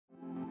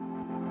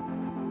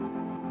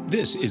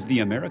This is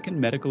the American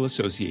Medical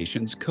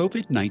Association's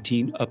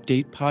COVID-19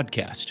 Update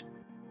podcast.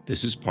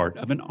 This is part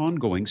of an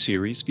ongoing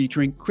series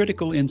featuring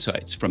critical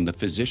insights from the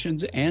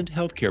physicians and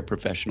healthcare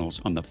professionals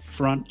on the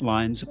front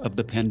lines of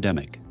the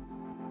pandemic.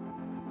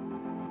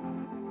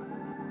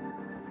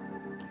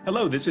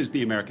 Hello, this is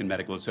the American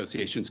Medical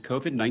Association's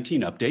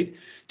COVID-19 Update.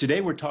 Today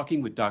we're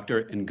talking with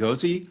Dr.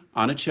 Ngozi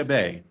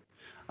Anachebe,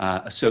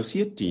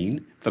 Associate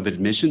Dean of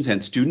Admissions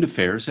and Student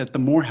Affairs at the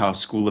Morehouse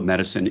School of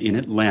Medicine in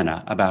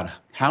Atlanta, about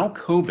how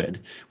COVID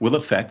will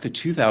affect the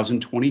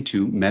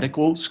 2022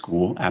 medical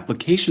school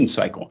application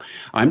cycle.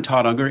 I'm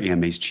Todd Unger,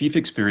 AMA's Chief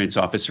Experience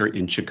Officer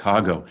in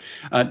Chicago.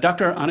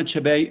 Dr.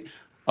 Anachebe,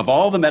 of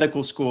all the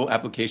medical school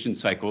application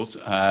cycles,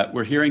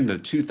 we're hearing the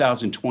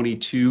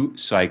 2022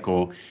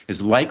 cycle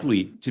is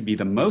likely to be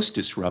the most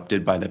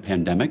disrupted by the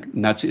pandemic,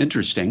 and that's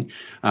interesting.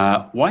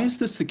 Why is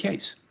this the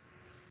case?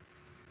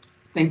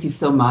 Thank you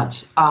so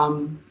much.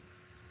 Unlike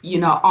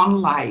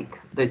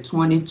the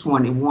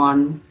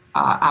 2021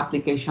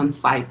 application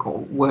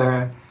cycle,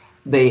 where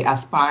the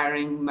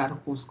aspiring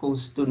medical school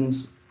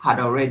students had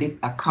already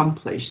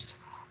accomplished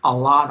a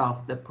lot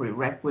of the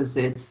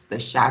prerequisites, the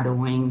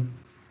shadowing,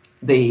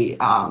 the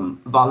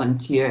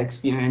volunteer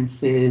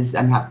experiences,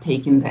 and have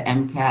taken the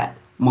MCAT,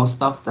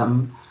 most of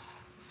them.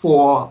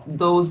 For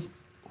those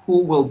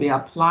who will be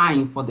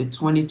applying for the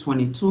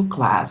 2022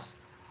 class,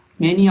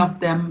 many of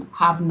them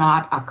have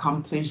not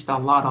accomplished a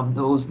lot of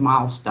those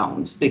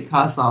milestones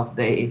because of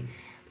the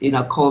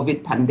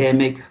COVID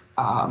pandemic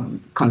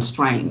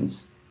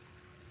constraints.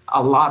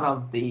 A lot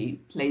of the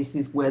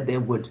places where they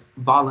would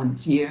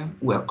volunteer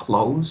were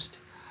closed.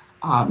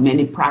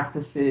 Many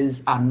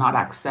practices are not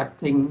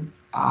accepting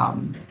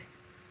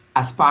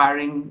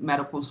aspiring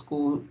medical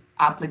school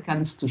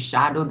applicants to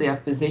shadow their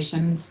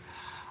physicians.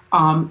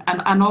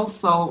 And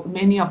also,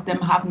 many of them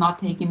have not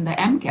taken the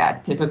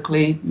MCAT.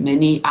 Typically,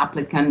 many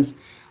applicants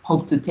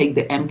hope to take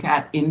the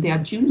MCAT in their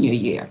junior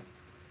year.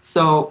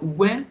 So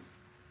with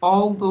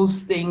all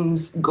those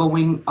things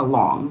going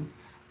along,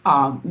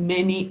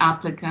 many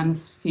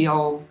applicants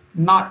feel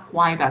not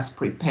quite as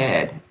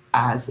prepared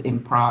as in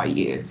prior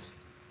years.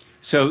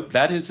 So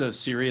that is a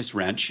serious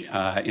wrench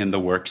in the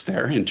works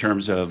there in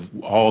terms of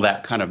all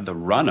that kind of the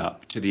run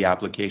up to the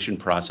application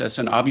process.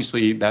 And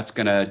obviously that's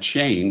going to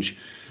change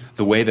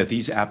the way that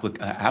these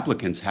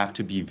applicants have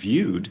to be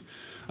viewed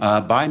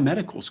by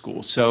medical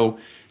schools. So,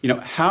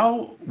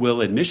 how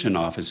will admission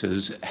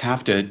offices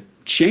have to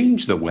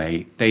change the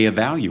way they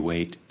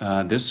evaluate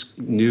this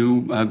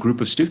new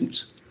group of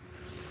students?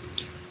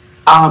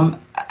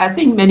 I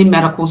think many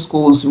medical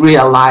schools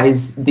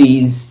realize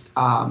these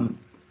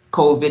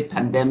COVID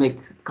pandemic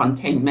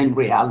containment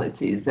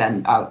realities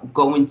and are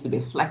going to be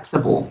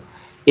flexible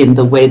in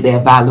the way they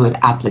evaluate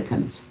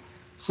applicants.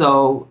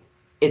 So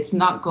it's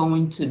not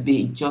going to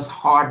be just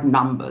hard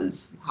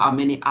numbers, how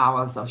many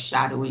hours of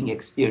shadowing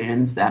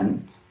experience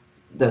and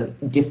the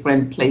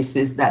different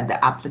places that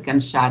the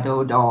applicant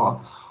shadowed, or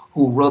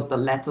who wrote the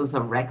letters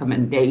of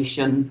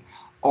recommendation,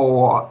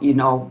 or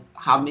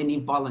how many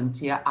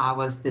volunteer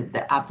hours did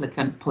the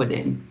applicant put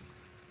in.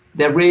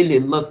 They're really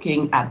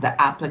looking at the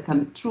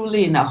applicant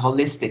truly in a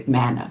holistic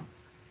manner,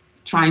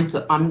 trying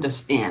to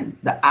understand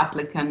the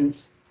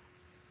applicant's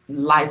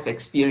life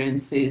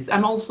experiences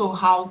and also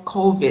how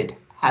COVID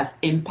has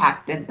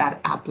impacted that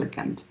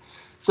applicant.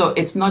 So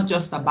it's not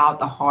just about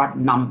the hard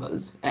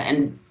numbers.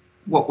 And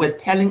what we're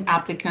telling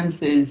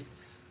applicants is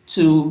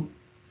to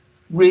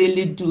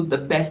really do the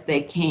best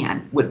they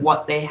can with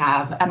what they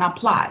have and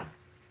apply.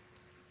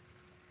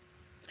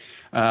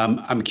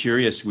 I'm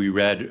curious, we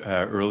read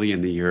early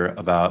in the year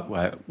about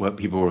what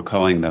people were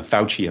calling the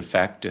Fauci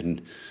effect,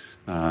 and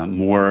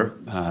more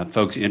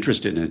folks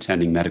interested in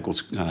attending medical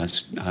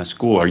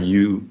school. Are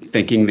you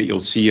thinking that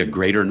you'll see a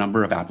greater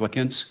number of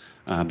applicants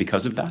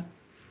because of that?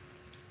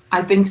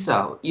 I think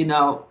so.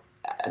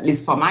 At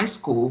least for my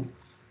school,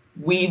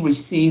 we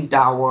received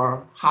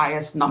our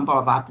highest number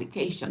of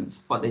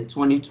applications for the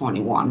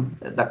 2021,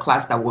 the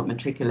class that will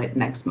matriculate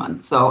next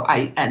month.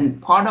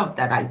 And part of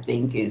that, I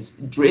think, is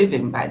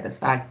driven by the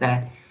fact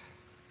that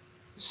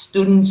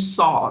students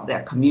saw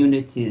their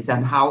communities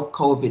and how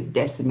COVID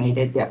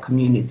decimated their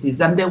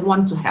communities, and they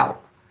want to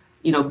help.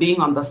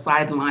 Being on the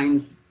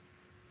sidelines,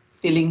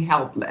 feeling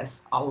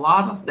helpless, a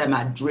lot of them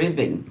are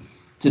driven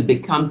to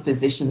become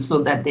physicians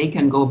so that they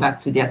can go back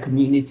to their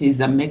communities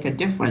and make a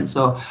difference.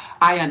 So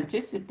I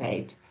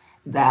anticipate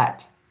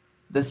that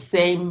the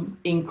same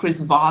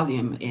increased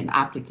volume in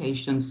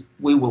applications,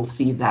 we will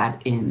see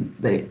that in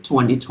the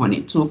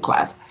 2022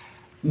 class.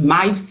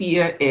 My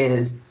fear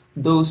is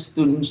those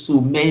students who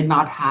may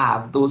not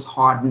have those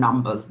hard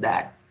numbers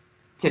that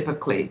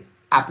typically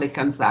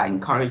applicants are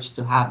encouraged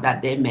to have,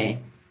 that they may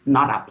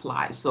not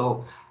apply.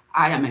 So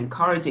I am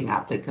encouraging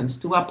applicants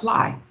to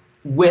apply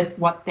with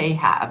what they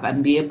have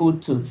and be able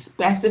to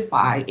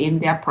specify in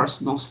their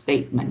personal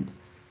statement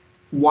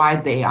why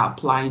they are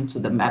applying to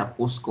the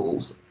medical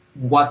schools,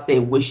 what they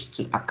wish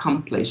to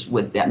accomplish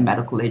with their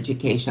medical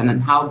education,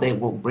 and how they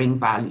will bring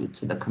value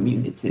to the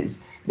communities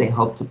they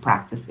hope to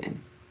practice in.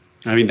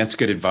 I mean, that's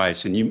good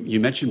advice. And you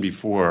mentioned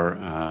before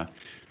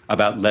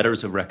about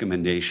letters of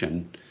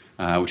recommendation,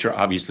 which are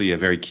obviously a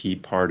very key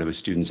part of a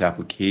student's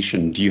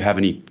application. Do you have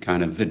any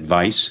kind of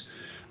advice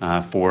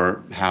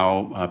for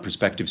how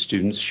prospective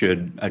students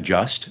should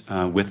adjust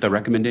with the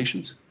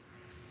recommendations?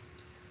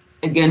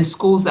 Again,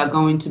 schools are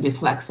going to be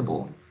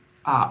flexible,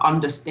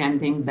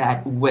 understanding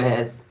that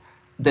with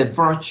the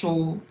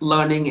virtual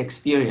learning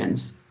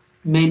experience,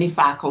 many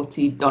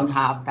faculty don't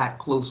have that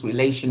close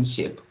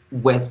relationship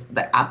with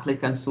the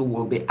applicants who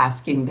will be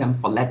asking them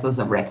for letters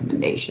of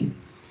recommendation.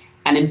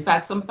 And in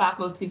fact, some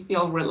faculty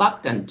feel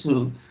reluctant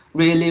to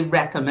really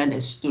recommend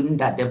a student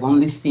that they've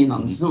only seen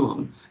on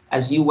Zoom.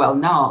 As you well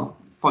know,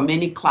 for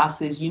many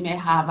classes, you may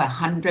have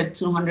 100,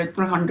 200,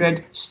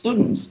 300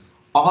 students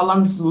all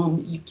on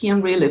Zoom. You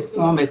can't really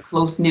form a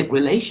close-knit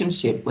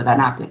relationship with an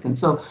applicant.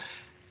 So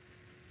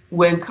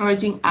we're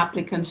encouraging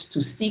applicants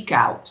to seek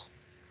out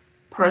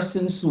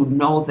persons who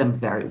know them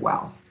very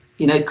well.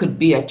 You know, it could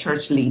be a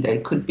church leader,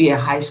 it could be a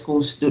high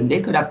school student.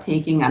 They could have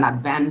taken an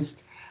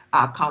advanced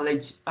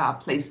college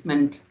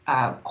placement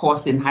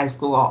course in high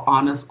school or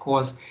honors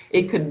course.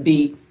 It could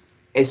be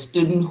a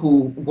student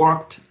who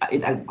worked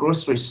in a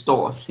grocery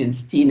store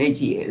since teenage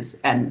years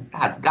and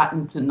has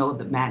gotten to know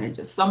the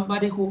manager,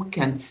 somebody who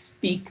can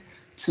speak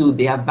to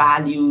their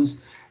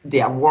values,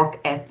 their work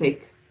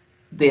ethic,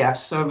 their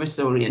service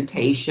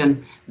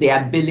orientation,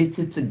 their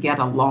ability to get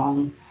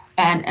along,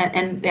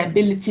 and their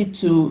ability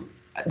to,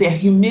 their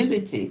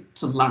humility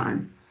to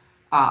learn.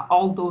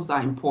 All those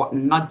are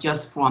important, not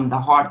just from the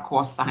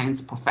hardcore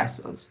science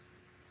professors.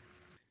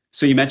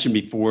 So you mentioned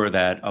before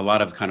that a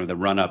lot of kind of the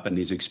run-up and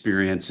these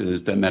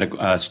experiences that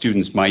medical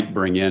students might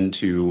bring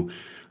into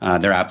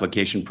their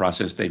application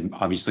process, they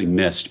obviously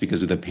missed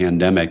because of the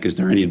pandemic. Is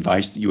there any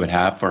advice that you would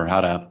have for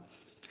how to,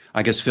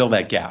 I guess, fill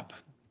that gap?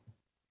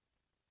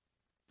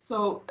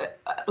 So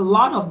a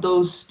lot of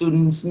those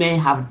students may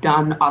have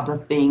done other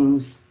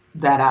things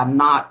that are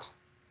not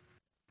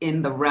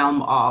in the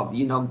realm of,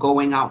 you know,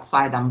 going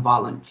outside and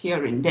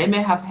volunteering. They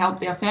may have helped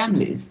their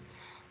families.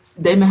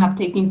 They may have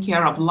taken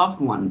care of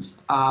loved ones.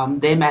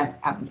 They may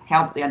have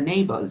helped their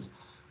neighbors.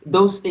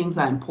 Those things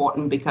are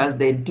important because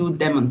they do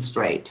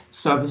demonstrate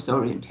service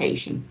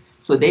orientation.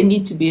 So they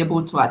need to be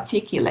able to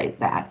articulate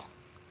that,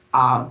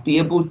 be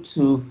able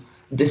to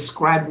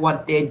describe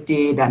what they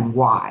did and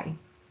why.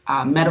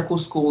 Medical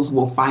schools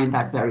will find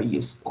that very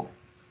useful.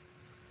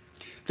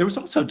 There was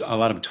also a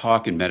lot of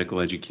talk in medical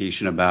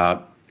education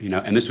about, you know,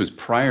 and this was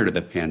prior to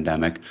the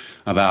pandemic,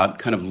 about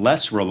kind of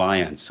less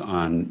reliance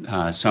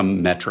on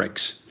some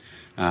metrics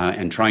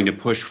and trying to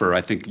push for,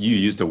 I think you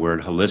used the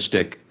word,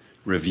 holistic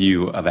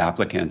review of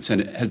applicants.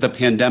 And has the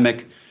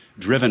pandemic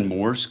driven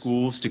more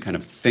schools to kind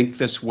of think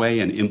this way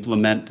and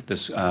implement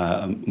this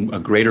a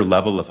greater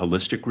level of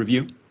holistic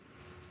review?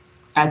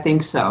 I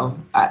think so.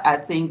 I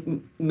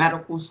think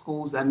medical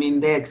schools, I mean,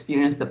 they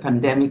experienced the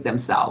pandemic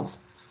themselves,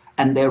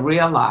 and they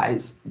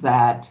realize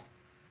that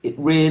it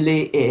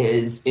really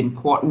is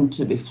important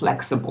to be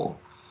flexible.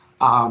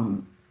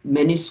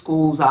 Many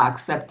schools are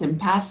accepting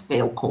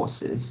pass-fail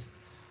courses.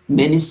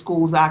 Many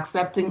schools are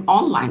accepting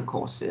online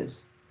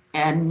courses.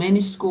 And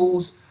many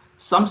schools,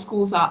 some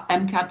schools are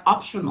MCAT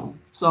optional.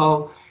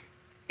 So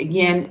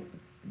again,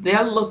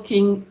 they're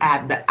looking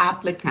at the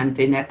applicant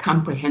in a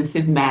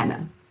comprehensive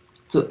manner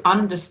to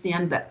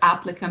understand the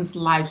applicant's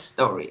life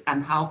story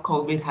and how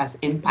COVID has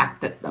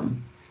impacted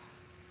them.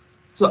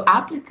 So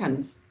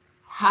applicants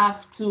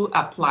have to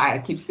apply. I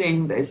keep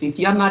saying this, if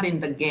you're not in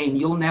the game,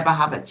 you'll never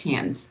have a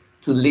chance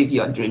to live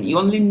your dream. You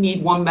only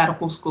need one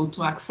medical school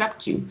to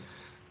accept you.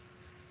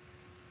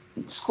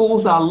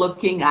 Schools are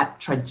looking at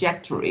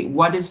trajectory.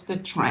 What is the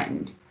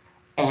trend?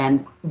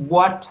 And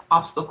what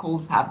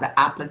obstacles have the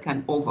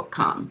applicant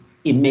overcome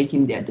in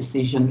making their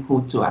decision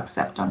who to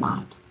accept or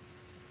not?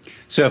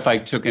 So if I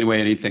took away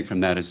anything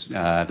from that is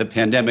the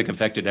pandemic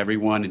affected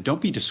everyone, and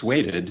don't be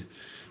dissuaded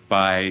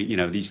by, you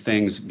know, these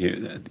things,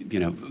 you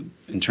know,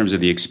 in terms of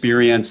the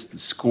experience, the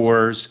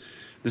scores.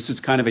 This is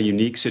kind of a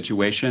unique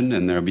situation,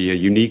 and there'll be a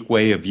unique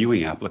way of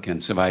viewing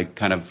applicants. Have I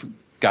kind of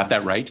got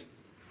that right?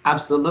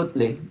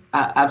 Absolutely,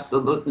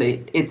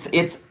 absolutely.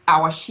 It's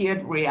our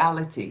shared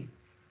reality.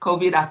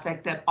 COVID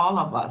affected all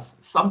of us,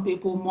 some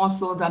people more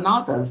so than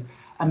others,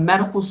 and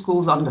medical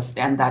schools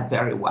understand that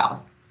very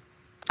well.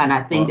 And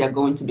I think they're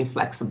going to be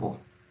flexible.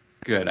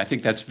 Good. I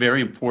think that's very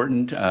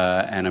important,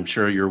 and I'm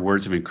sure your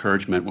words of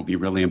encouragement will be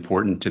really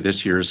important to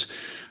this year's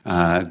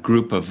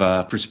group of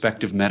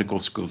prospective medical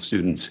school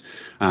students.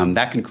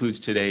 That concludes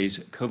today's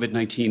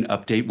COVID-19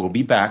 update. We'll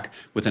be back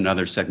with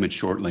another segment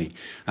shortly.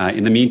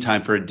 In the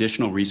meantime, for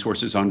additional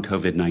resources on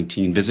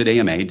COVID-19, visit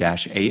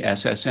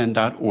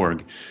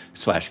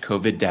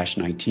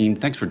ama-assn.org/COVID-19.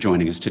 Thanks for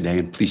joining us today,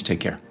 and please take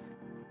care.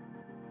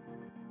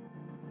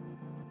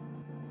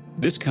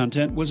 This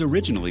content was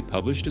originally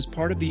published as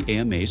part of the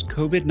AMA's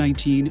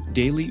COVID-19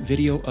 daily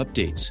video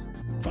updates.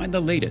 Find the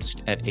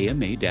latest at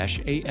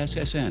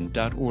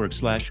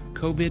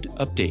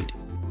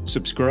ama-assn.org/COVID-update.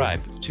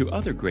 Subscribe to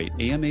other great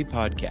AMA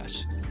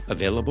podcasts,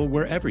 available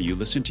wherever you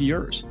listen to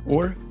yours,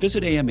 or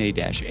visit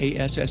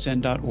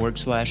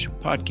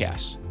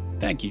ama-assn.org/podcasts.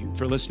 Thank you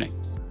for listening.